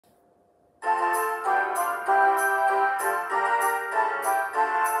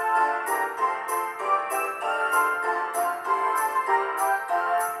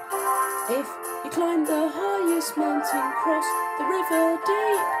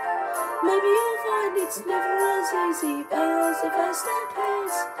Maybe you'll find it's never as easy as it first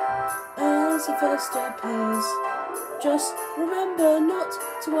appears. As it first appears. Just remember not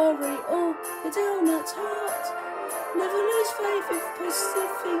to worry or get down at heart. Never lose faith if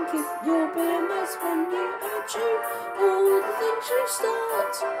positive think if you'll be amazed when you achieve all the things you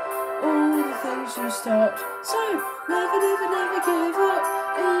start. All the things you start. So never, never, never give up,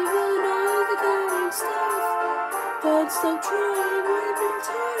 even over going stuff. Don't stop trying when you're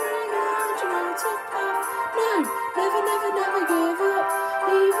tiring and you're out of path. No, never, never, never give up,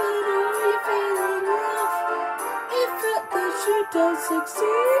 even though you're feeling rough. If at least you don't succeed,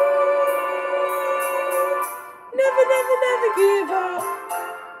 never, never, never give up.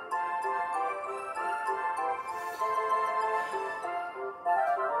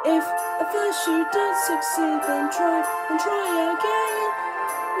 If at first you don't succeed, then try and try again.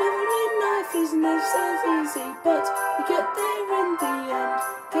 Never in life is never as easy, but you get there in the end.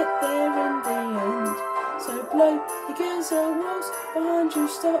 Get there in the end. So blow your gears and walls behind you,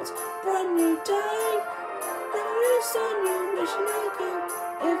 start a brand new day. Never lose on your mission or goal.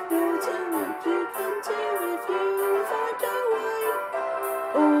 If you're doing what you can do, if you will find a way,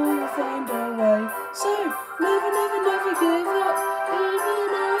 all find a way. So never, never, never give up,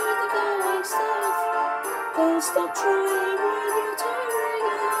 even over the going stuff. Don't stop trying when you're tiring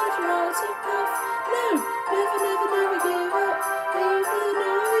and you're out of path. No, never, never, never give up, even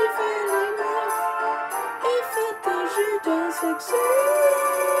though you're feeling rough. If at those you don't succeed,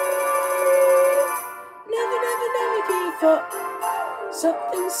 never, never, never give up.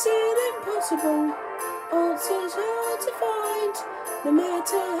 Something seemed impossible, answers hard to find, no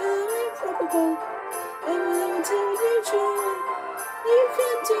matter how improbable. Everything until you try, you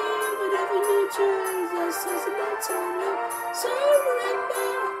can do whatever you choose. This doesn't matter now. So remember,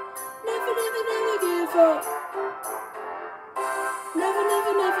 never, never, never give up. Never,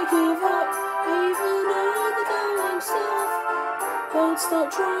 never, never give up, even though the going stuff. Don't stop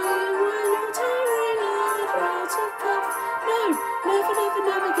trying when you're tiring and you're out of path. No, never, never,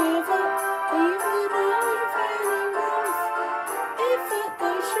 never give up, even though you're feeling rough. If at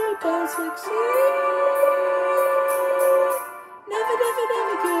those you don't succeed, never, never,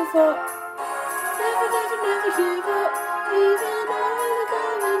 never give up. Never, never, never give up, even though the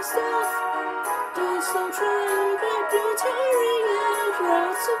going stuff. Don't stop trying when you're tiring and you're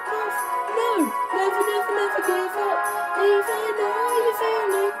out of path. No, never, never, never give up, even though you're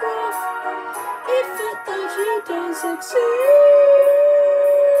feeling rough. If at those you don't succeed,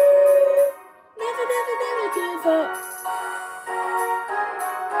 never, never, never give up.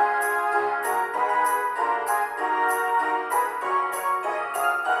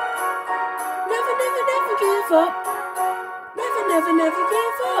 Never, never, never give up. Never, never, never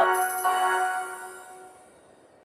give up.